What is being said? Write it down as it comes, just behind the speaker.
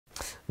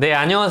네,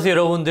 안녕하세요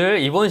여러분들.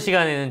 이번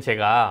시간에는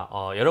제가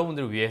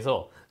여러분들을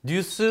위해서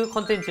뉴스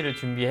컨텐츠를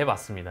준비해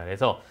봤습니다.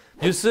 그래서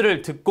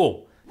뉴스를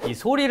듣고 이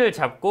소리를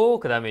잡고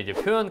그 다음에 이제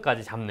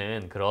표현까지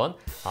잡는 그런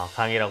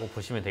강의라고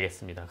보시면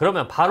되겠습니다.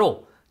 그러면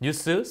바로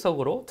뉴스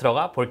속으로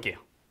들어가 볼게요.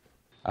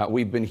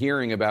 We've been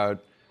hearing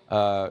about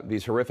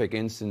these horrific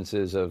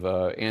instances of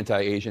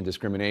anti-Asian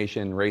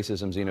discrimination,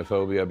 racism,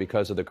 xenophobia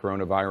because of the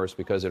coronavirus,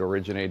 because it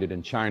originated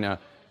in China.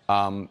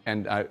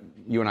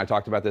 You and I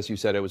talked about this. You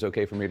said it was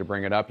okay for me to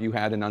bring it up. You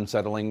had an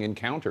unsettling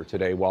encounter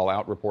today while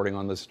out reporting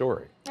on this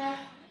story.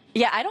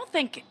 Yeah, I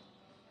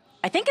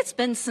think it's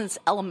been since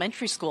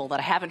elementary school that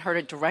I haven't heard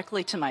it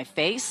directly to my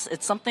face.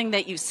 It's something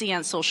that you see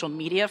on social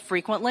media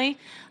frequently,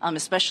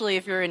 especially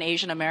if you're an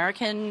Asian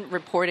American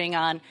reporting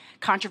on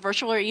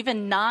controversial or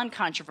even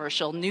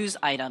non-controversial news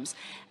items.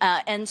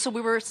 And so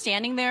we were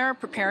standing there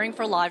preparing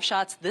for live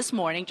shots this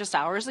morning, just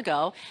hours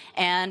ago,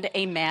 and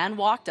a man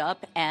walked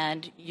up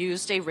and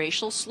used a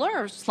racial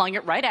slur, slung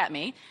it right at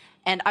me.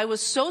 And I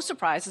was so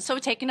surprised and so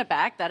taken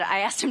aback that I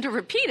asked him to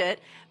repeat it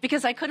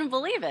because I couldn't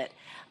believe it.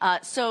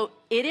 So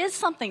it is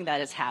something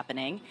that is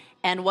happening.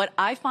 And what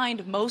I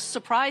find most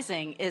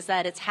surprising is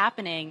that it's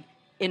happening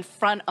in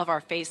front of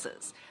our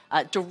faces,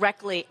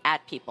 directly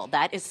at people.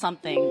 That is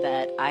something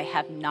that I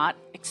have not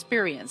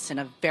experienced in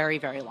a very,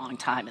 very long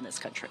time in this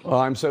country. Well,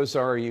 I'm so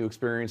sorry you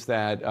experienced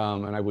that.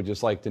 And I would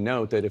just like to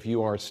note that if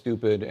you are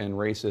stupid and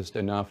racist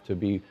enough to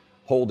be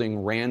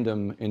holding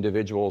random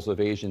individuals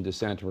of Asian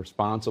descent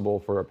responsible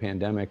for a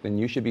pandemic, then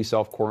you should be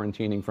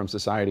self-quarantining from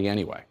society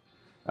anyway.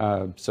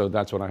 So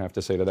that's what I have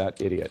to say to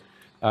that idiot.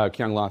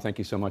 Kyung-la, thank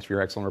you so much for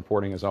your excellent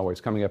reporting as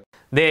always. Coming up.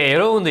 네,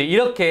 여러분들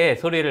이렇게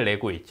소리를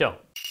내고 있죠.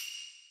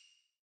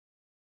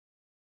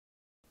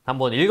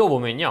 한번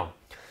읽어보면요.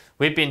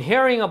 We've been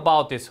hearing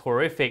about these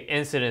horrific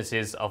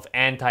incidences of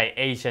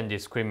anti-Asian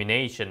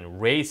discrimination,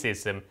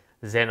 racism,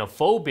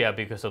 xenophobia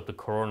because of the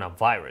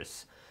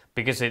coronavirus.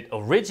 Because it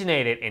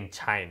originated in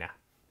China.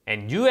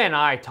 And you and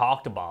I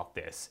talked about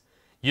this.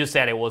 You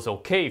said it was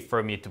okay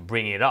for me to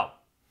bring it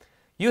up.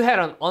 You had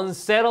an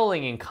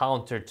unsettling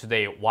encounter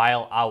today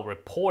while out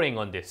reporting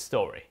on this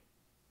story.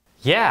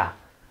 Yeah,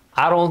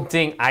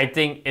 I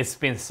think it's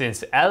been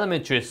since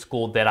elementary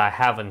school that I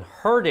haven't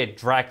heard it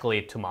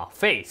directly to my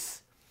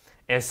face.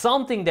 It's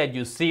something that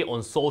you see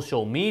on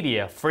social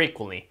media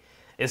frequently,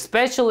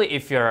 especially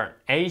if you're an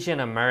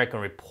Asian American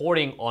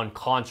reporting on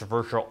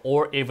controversial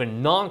or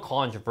even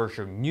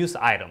non-controversial news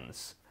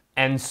items.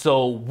 And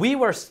so we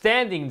were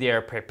standing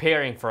there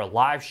preparing for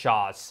live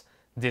shots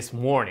this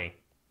morning,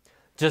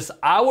 just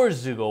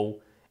hours ago,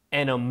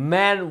 and a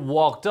man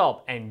walked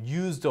up and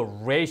used a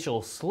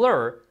racial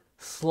slur,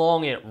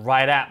 slung it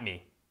right at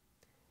me.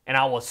 And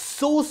I was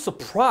so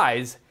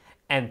surprised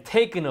and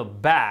taken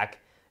aback,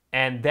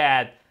 and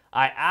that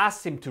I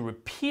asked him to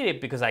repeat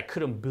it because I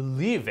couldn't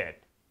believe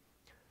it.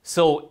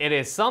 So it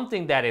is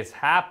something that is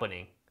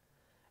happening.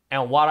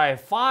 And what I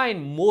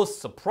find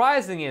most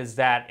surprising is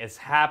that it's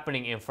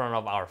happening in front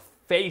of our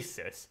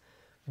faces,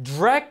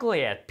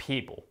 directly at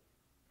people.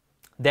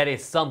 That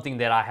is something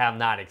that I have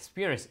not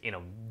experienced in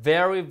a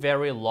very,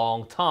 very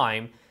long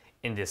time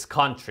in this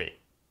country.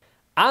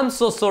 I'm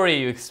so sorry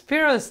you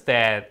experienced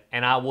that,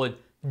 and I would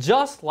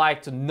just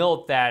like to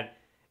note that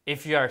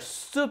if you are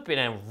stupid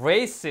and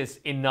racist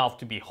enough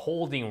to be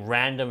holding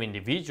random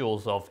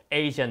individuals of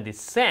Asian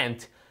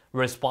descent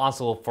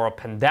responsible for a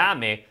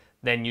pandemic,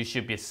 then you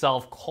should be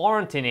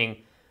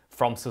self-quarantining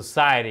from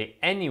society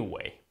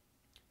anyway.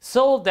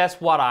 So that's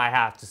what I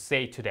have to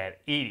say to that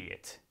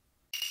idiot.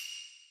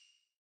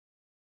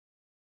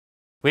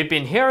 We've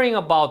been hearing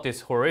about these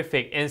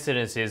horrific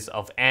incidences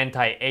of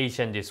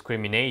anti-Asian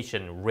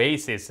discrimination,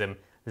 racism,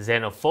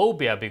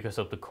 xenophobia because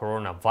of the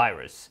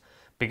coronavirus,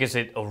 because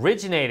it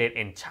originated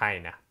in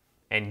China.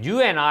 And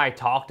you and I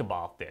talked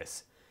about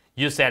this.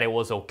 You said it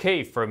was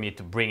okay for me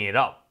to bring it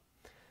up.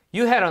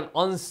 You had an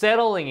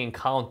unsettling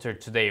encounter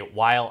today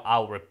while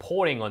out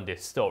reporting on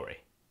this story.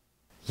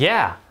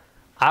 Yeah,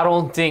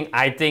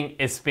 I think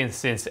it's been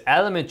since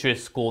elementary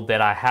school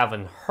that I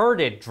haven't heard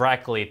it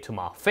directly to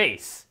my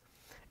face.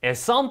 It's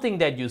something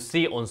that you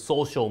see on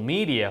social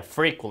media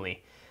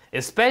frequently,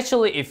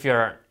 especially if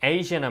you're an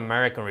Asian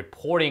American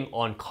reporting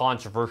on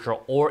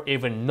controversial or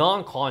even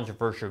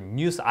non-controversial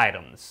news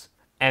items.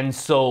 And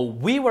so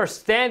we were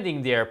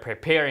standing there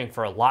preparing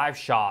for live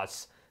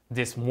shots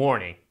this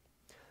morning,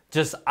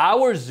 just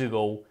hours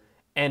ago,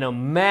 and a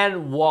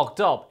man walked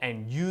up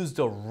and used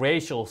a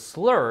racial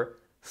slur,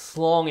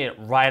 slung it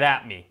right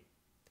at me.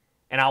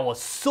 And I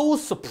was so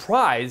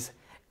surprised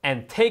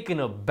and taken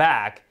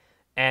aback,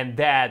 and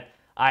that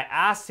I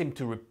asked him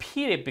to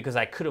repeat it because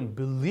I couldn't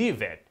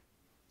believe it.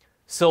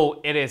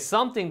 So it is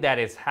something that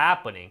is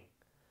happening.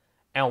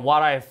 And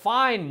what I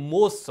find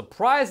most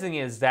surprising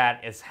is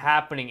that it's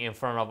happening in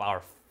front of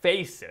our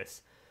faces,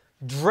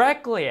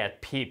 directly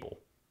at people.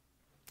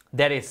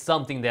 That is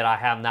something that I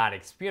have not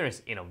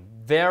experienced in a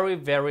very,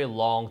 very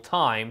long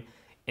time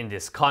in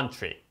this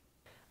country.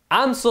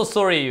 I'm so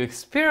sorry you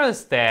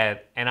experienced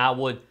that, and I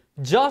would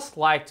just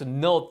like to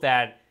note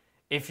that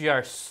If you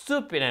are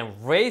stupid and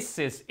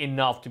racist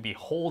enough to be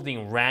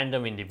holding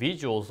random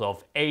individuals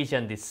of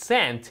Asian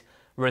descent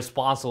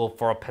responsible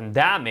for a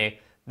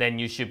pandemic, then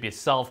you should be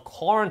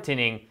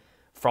self-quarantining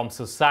from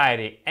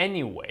society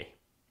anyway.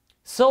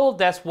 So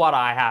that's what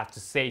I have to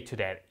say to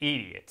that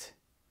idiot.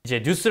 이제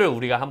뉴스를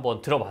우리가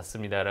한번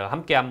들어봤습니다.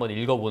 함께 한번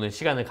읽어보는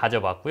시간을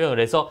가져봤고요.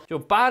 그래서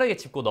좀 빠르게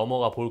짚고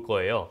넘어가 볼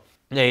거예요.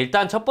 네,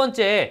 일단 첫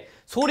번째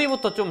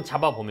소리부터 좀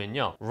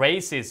잡아보면요.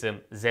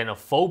 Racism,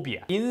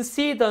 xenophobia,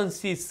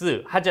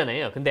 incidences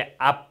하잖아요. 근데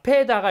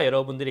앞에다가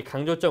여러분들이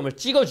강조점을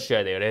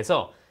찍어주셔야 돼요.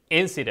 그래서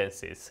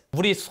incidences.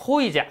 우리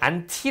소위 이제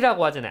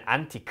anti라고 하잖아요.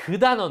 anti 그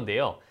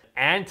단어인데요.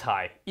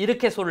 anti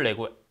이렇게 소리를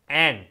내고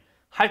an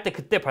할 때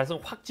그때 발성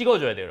확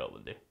찍어줘야 돼요,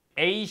 여러분들.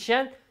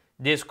 Asian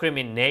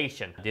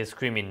discrimination,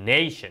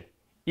 discrimination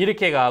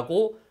이렇게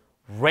가고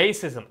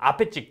racism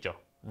앞에 찍죠.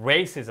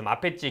 racism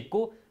앞에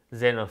찍고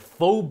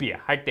xenophobia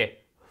할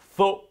때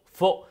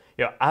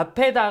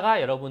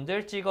앞에다가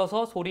여러분들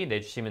찍어서 소리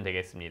내주시면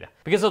되겠습니다.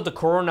 Because of the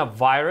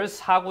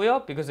coronavirus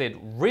하고요. Because it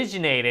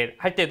originated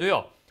할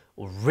때도요.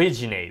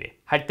 originated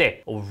할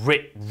때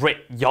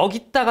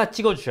여기다가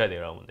찍어주셔야 돼요,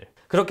 여러분들.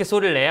 그렇게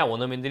소리를 내야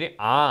원어민들이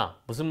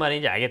무슨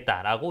말인지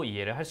알겠다라고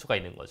이해를 할 수가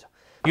있는 거죠.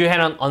 You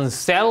had an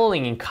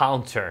unsettling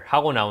encounter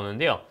하고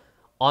나오는데요.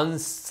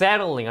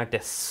 unsettling 할 때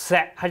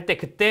할 때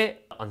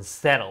그때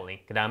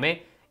unsettling 그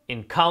다음에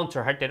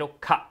encounter 할 때로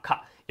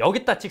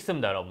여기다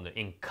찍습니다, 여러분들.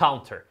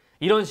 encounter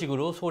이런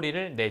식으로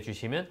소리를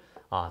내주시면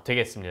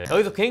되겠습니다.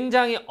 여기서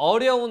굉장히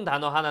어려운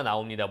단어 하나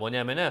나옵니다.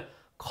 뭐냐면은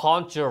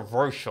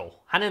controversial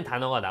하는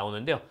단어가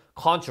나오는데요.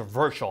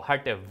 controversial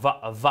할 때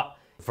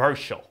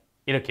controversial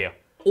이렇게요.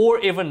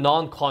 or even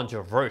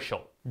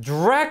non-controversial.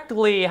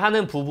 directly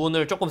하는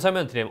부분을 조금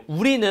설명드리면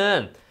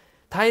우리는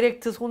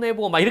다이렉트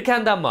손해보고 막 이렇게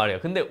한단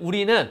말이에요. 근데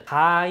우리는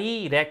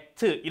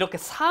다이렉트 이렇게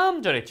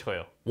사음절에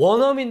쳐요.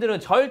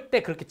 원어민들은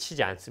절대 그렇게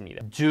치지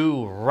않습니다.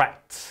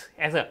 direct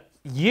해서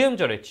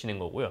이음절에 치는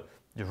거고요.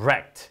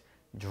 direct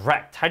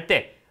할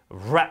때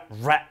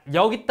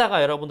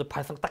여기다가 여러분들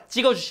발성 딱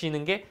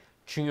찍어주시는 게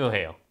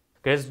중요해요.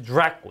 그래서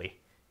directly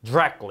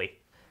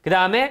그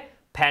다음에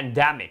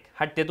pandemic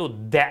할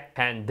때도 that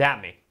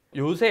pandemic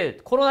요새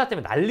코로나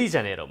때문에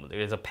난리잖아요, 여러분들.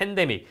 그래서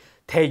팬데믹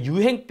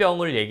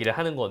대유행병을 얘기를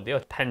하는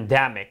건데요.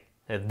 pandemic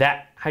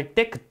that 할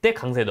때 그때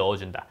강세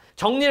넣어준다.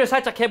 정리를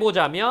살짝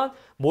해보자면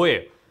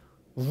뭐예요?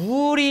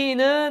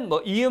 우리는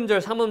뭐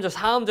 2음절, 3음절,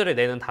 4음절에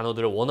내는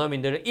단어들을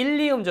원어민들은 1,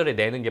 2음절에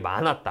내는 게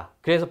많았다.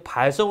 그래서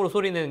발성으로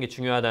소리 내는 게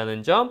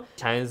중요하다는 점,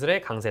 자연스레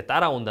강세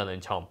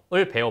따라온다는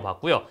점을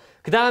배워봤고요.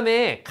 그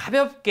다음에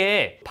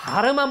가볍게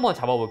발음 한번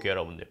잡아볼게요,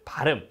 여러분들.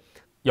 발음.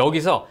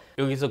 여기서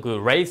그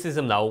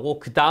racism 나오고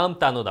그 다음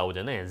단어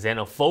나오잖아요.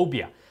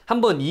 xenophobia.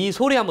 한번 이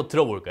소리 한번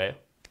들어볼까요?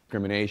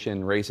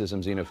 Discrimination,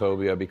 racism,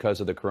 xenophobia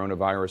because of the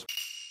coronavirus.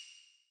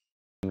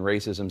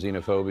 Racism,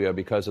 xenophobia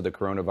because of the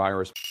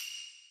coronavirus.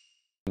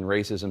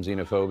 Racism,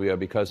 xenophobia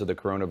because of the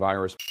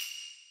coronavirus.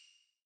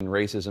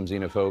 Racism,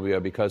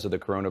 xenophobia because of the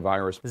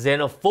coronavirus.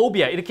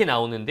 xenophobia 이렇게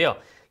나오는데요.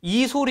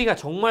 이 소리가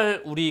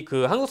정말 우리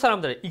그 한국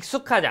사람들은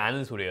익숙하지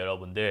않은 소리예요,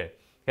 여러분들.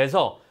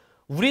 그래서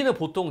우리는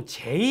보통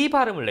J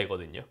발음을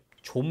내거든요.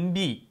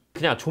 좀비,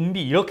 그냥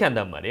좀비 이렇게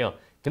한단 말이에요.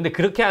 근데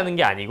그렇게 하는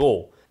게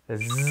아니고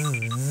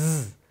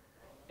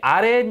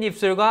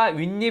아랫입술과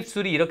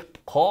윗입술이 이렇게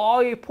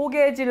거의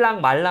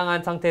포개질랑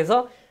말랑한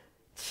상태에서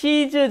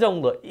치즈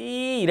정도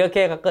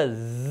이렇게 가까이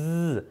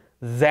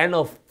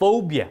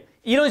xenophobia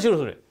이런 식으로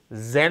소리해요.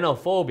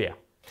 xenophobia.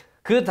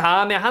 그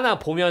다음에 하나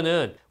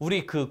보면은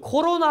우리 그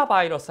코로나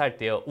바이러스 할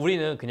때요.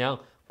 우리는 그냥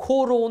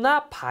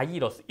코로나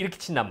바이러스 이렇게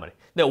친단 말이에요.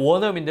 근데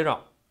원어민들은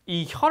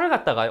이 혀를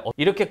갖다가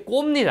이렇게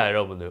꼽니다,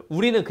 여러분들.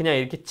 우리는 그냥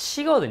이렇게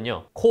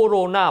치거든요.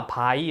 코로나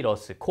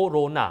바이러스,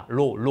 코로나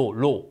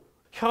로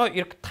혀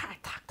이렇게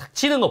탁탁탁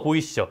치는 거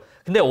보이시죠?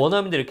 근데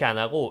원어민들 이렇게 안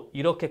하고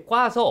이렇게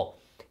꽈서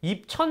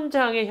입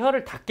천장에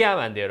혀를 닿게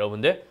하면 안 돼요,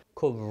 여러분들.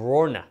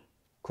 코로나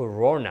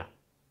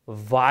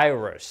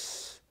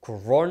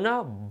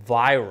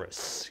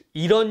바이러스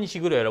이런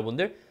식으로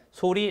여러분들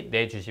소리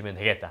내주시면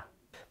되겠다.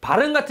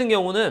 발음 같은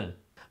경우는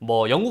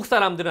뭐 영국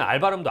사람들은 알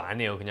발음도 안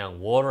해요. 그냥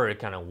water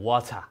이렇게 하는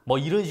water 뭐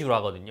이런 식으로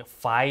하거든요.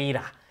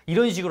 fire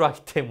이런 식으로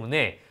하기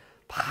때문에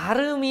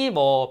발음이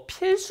뭐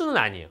필수는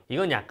아니에요.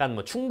 이건 약간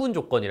뭐 충분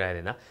조건이라 해야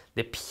되나?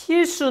 근데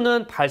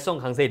필수는 발성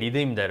강세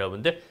리듬입니다,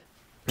 여러분들.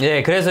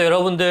 네, 그래서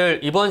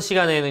여러분들 이번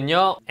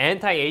시간에는요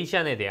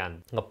anti-Asian에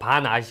대한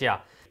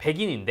반아시아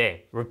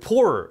백인인데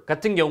reporter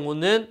같은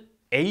경우는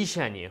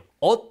에이시안이에요.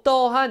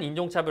 어떠한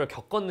인종차별을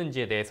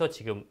겪었는지에 대해서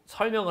지금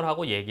설명을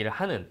하고 얘기를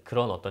하는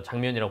그런 어떤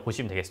장면이라고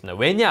보시면 되겠습니다.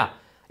 왜냐?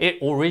 It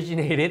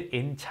originated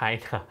in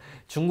China.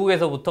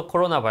 중국에서부터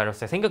코로나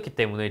바이러스가 생겼기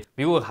때문에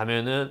미국에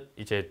가면은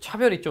이제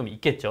차별이 좀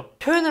있겠죠.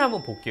 표현을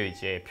한번 볼게요.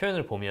 이제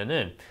표현을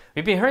보면은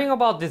We've been hearing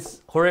about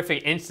these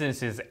horrific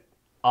instances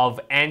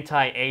of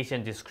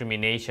anti-Asian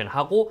discrimination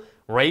하고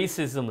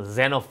racism,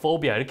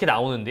 xenophobia 이렇게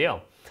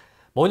나오는데요.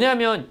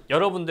 뭐냐면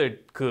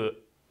여러분들 그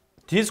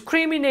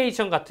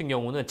discrimination 같은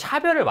경우는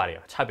차별을 말해요.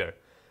 차별.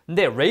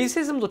 근데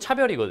racism도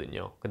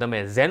차별이거든요. 그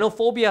다음에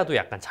xenophobia도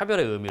약간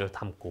차별의 의미를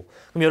담고.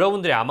 그럼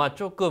여러분들이 아마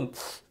조금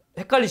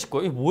헷갈리실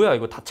거예요. 이거 뭐야?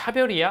 이거 다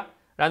차별이야?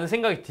 라는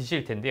생각이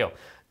드실 텐데요.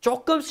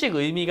 조금씩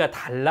의미가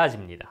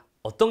달라집니다.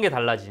 어떤 게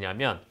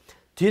달라지냐면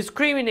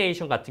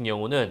discrimination 같은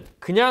경우는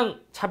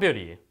그냥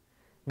차별이에요.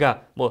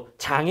 그러니까 뭐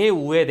장애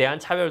우에 대한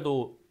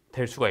차별도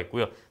될 수가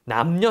있고요.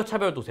 남녀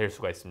차별도 될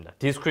수가 있습니다.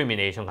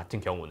 discrimination 같은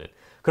경우는.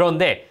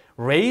 그런데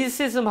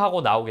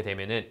racism하고 나오게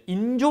되면은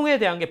인종에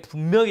대한 게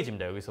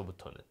분명해집니다.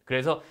 여기서부터는.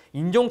 그래서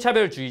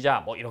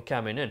인종차별주의자 뭐 이렇게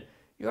하면은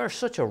You are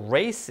such a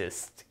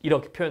racist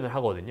이렇게 표현을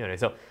하거든요.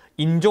 그래서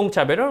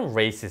인종차별은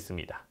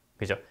racist입니다.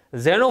 그죠?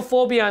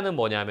 xenophobia는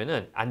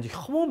뭐냐면은 완전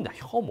혐오입니다.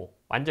 혐오.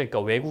 완전 그러니까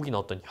외국인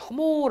어떤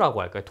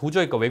혐오라고 할까요?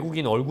 도저히 그러니까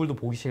외국인 얼굴도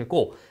보기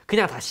싫고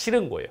그냥 다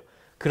싫은 거예요.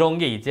 그런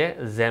게 이제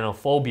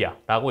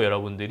xenophobia라고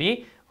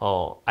여러분들이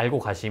알고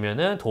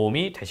가시면은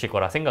도움이 되실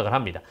거라 생각을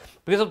합니다.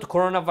 Because of the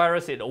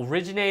coronavirus, it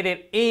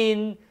originated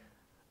in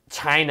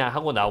China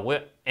하고 나오고요.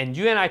 And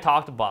you and I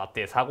talked about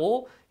this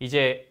하고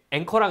이제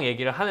앵커랑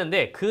얘기를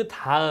하는데 그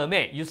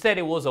다음에 You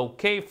said it was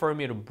okay for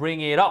me to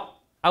bring it up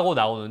하고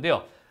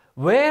나오는데요.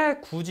 왜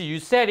굳이 You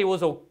said it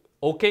was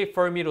okay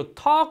for me to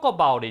talk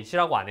about it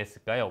이라고 안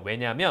했을까요?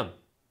 왜냐하면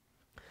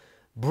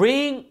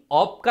bring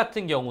up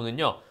같은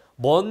경우는요.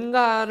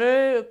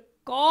 뭔가를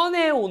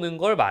꺼내오는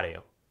걸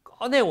말해요.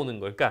 꺼내오는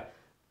거. 그러니까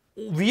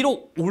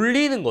위로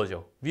올리는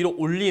거죠. 위로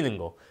올리는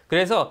거.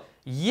 그래서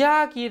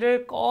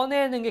이야기를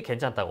꺼내는 게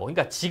괜찮다고.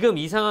 그러니까 지금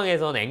이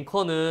상황에서는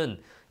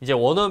앵커는 이제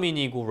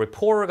원어민이고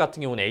리포터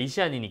같은 경우는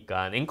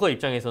에이시안이니까 앵커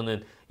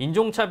입장에서는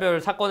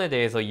인종차별 사건에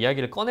대해서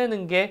이야기를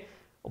꺼내는 게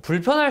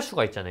불편할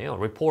수가 있잖아요.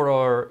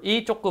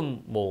 리포터이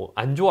조금 뭐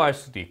안 좋아할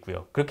수도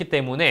있고요. 그렇기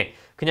때문에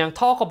그냥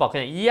talk about,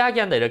 그냥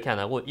이야기한다 이렇게 안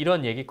하고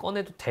이런 얘기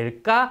꺼내도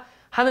될까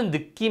하는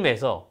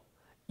느낌에서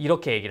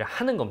이렇게 얘기를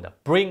하는 겁니다.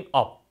 bring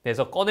up.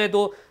 그래서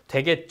꺼내도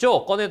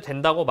되겠죠? 꺼내도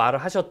된다고 말을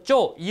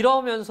하셨죠?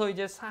 이러면서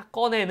이제 싹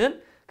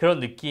꺼내는 그런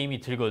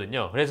느낌이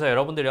들거든요. 그래서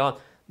여러분들이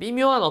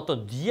미묘한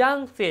어떤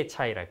뉘앙스의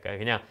차이랄까요?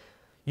 그냥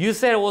You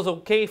said it was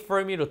okay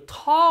for me to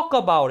talk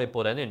about it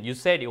보다는 You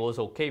said it was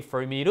okay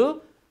for me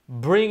to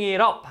bring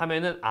it up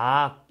하면은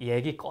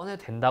얘기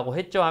꺼내도 된다고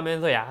했죠?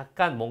 하면서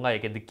약간 뭔가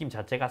이렇게 느낌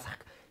자체가 싹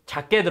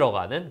작게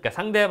들어가는, 그러니까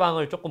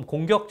상대방을 조금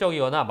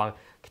공격적이거나 막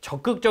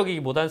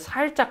적극적이기보다는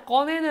살짝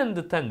꺼내는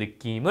듯한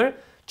느낌을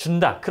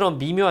준다. 그런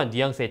미묘한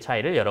뉘앙스의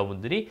차이를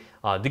여러분들이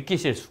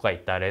느끼실 수가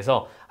있다.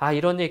 그래서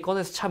이런 얘기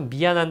꺼내서 참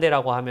미안한데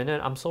라고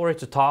하면은 I'm sorry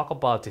to talk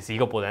about this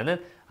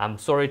이것보다는 I'm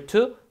sorry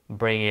to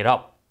bring it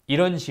up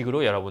이런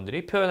식으로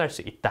여러분들이 표현할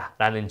수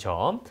있다라는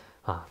점.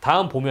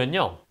 다음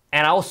보면요.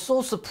 And I was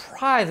so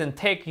surprised and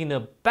taken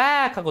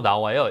aback 하고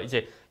나와요.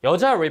 이제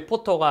여자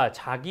리포터가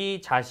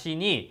자기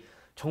자신이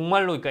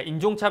정말로 그러니까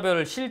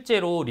인종차별을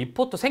실제로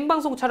리포터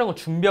생방송 촬영을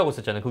준비하고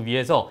있었잖아요. 그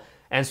위에서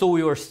And so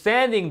we were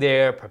standing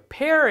there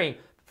preparing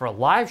for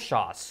live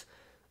shots.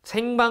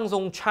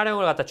 생방송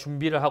촬영을 갖다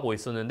준비를 하고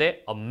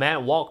있었는데 A man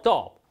walked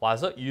up.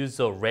 와서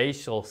used a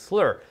racial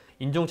slur.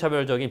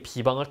 인종차별적인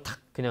비방을 탁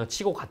그냥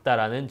치고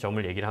갔다라는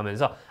점을 얘기를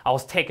하면서 I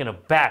was taken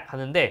aback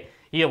하는데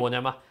이게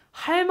뭐냐면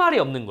할 말이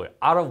없는 거예요.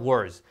 Out of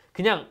words.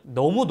 그냥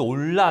너무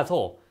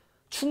놀라서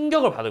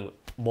충격을 받은 거예요.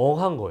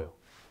 멍한 거예요.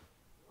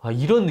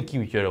 이런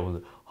느낌이 있죠,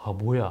 여러분들.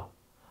 뭐야.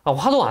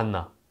 화도 안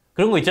나.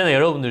 그런 거 있잖아요,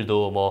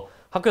 여러분들도. 뭐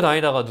학교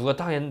다니다가 누가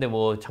딱 했는데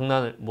뭐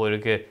장난을 뭐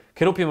이렇게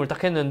괴롭힘을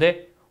딱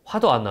했는데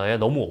화도 안 나요.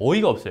 너무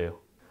어이가 없어요.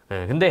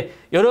 네, 근데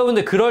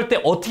여러분들 그럴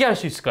때 어떻게 할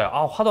수 있을까요?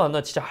 화도 안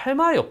나. 진짜 할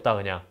말이 없다,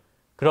 그냥.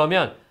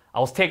 그러면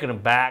I was taken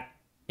aback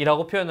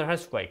이라고 표현을 할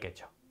수가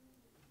있겠죠.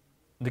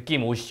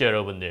 느낌 오시죠,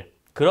 여러분들?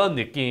 그런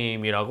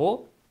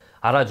느낌이라고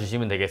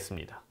알아주시면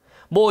되겠습니다.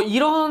 뭐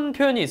이런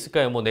표현이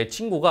있을까요? 뭐 내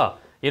친구가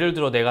예를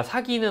들어 내가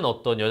사귀는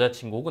어떤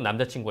여자친구고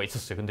남자친구가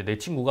있었어요. 근데 내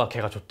친구가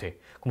걔가 좋대.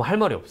 그럼 할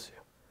말이 없어요.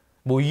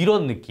 뭐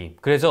이런 느낌.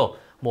 그래서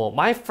뭐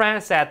my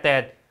friend said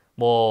that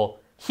뭐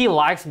he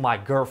likes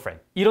my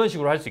girlfriend 이런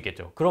식으로 할 수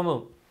있겠죠.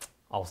 그러면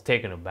I was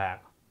taken aback.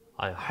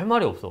 할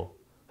말이 없어.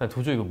 그냥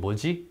도저히 이거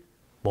뭐지?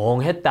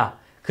 멍했다.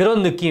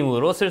 그런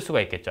느낌으로 쓸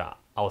수가 있겠죠.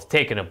 I was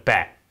taken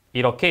aback.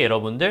 이렇게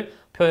여러분들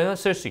표현을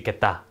쓸 수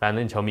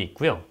있겠다라는 점이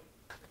있고요.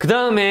 그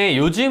다음에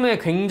요즘에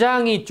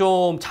굉장히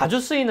좀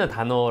자주 쓰이는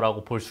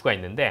단어라고 볼 수가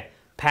있는데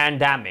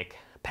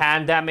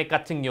pandemic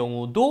같은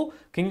경우도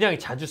굉장히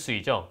자주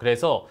쓰이죠.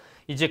 그래서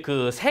이제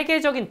그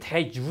세계적인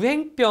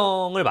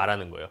대유행병을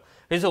말하는 거예요.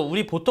 그래서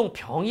우리 보통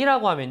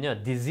병이라고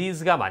하면요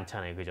disease가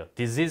많잖아요. 그죠?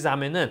 disease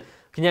하면은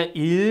그냥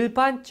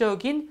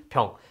일반적인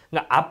병.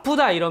 그러니까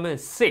아프다 이러면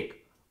sick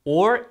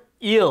or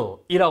ill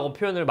이라고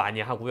표현을 많이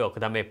하고요.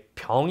 그 다음에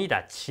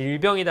병이다,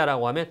 질병이다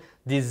라고 하면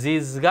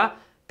disease가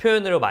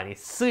표현으로 많이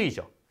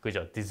쓰이죠.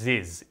 그죠?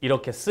 disease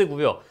이렇게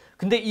쓰고요.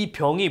 근데 이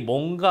병이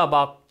뭔가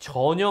막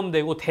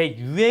전염되고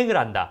대유행을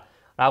한다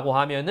라고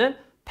하면은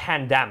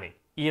pandemic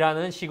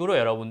이라는 식으로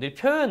여러분들이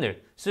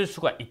표현을 쓸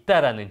수가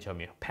있다라는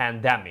점이에요.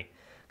 pandemic.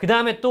 그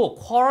다음에 또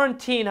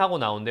quarantine 하고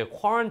나오는데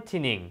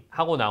quarantining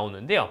하고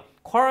나오는데요.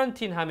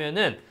 quarantine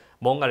하면은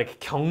뭔가 이렇게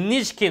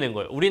격리시키는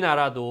거예요.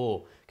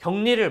 우리나라도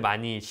격리를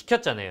많이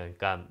시켰잖아요.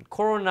 그러니까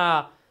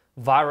코로나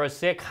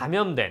바이러스에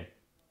감염된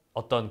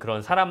어떤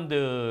그런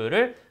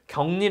사람들을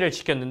격리를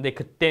시켰는데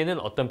그때는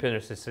어떤 표현을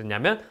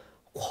썼냐면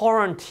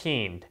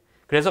quarantined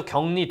그래서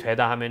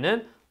격리되다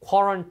하면은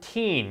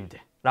quarantined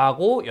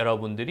라고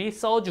여러분들이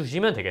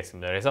써주시면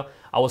되겠습니다. 그래서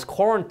I was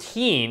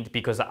quarantined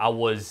because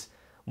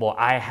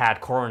I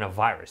had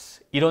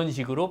coronavirus. 이런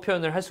식으로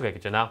표현을 할 수가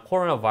있겠죠. 나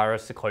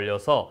코로나바이러스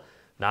걸려서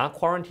나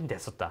quarantine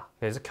됐었다.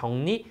 그래서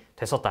격리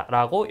됐었다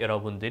라고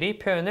여러분들이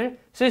표현을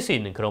쓸 수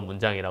있는 그런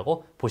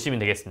문장이라고 보시면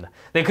되겠습니다.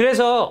 네,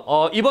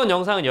 그래서 이번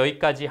영상은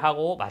여기까지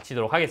하고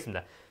마치도록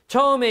하겠습니다.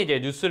 처음에 이제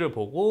뉴스를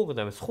보고 그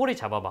다음에 소리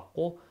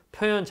잡아봤고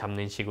표현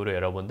잡는 식으로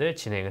여러분들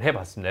진행을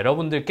해봤습니다.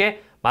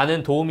 여러분들께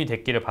많은 도움이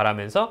됐기를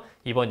바라면서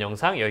이번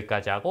영상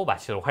여기까지 하고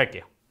마치도록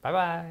할게요.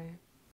 바이바이.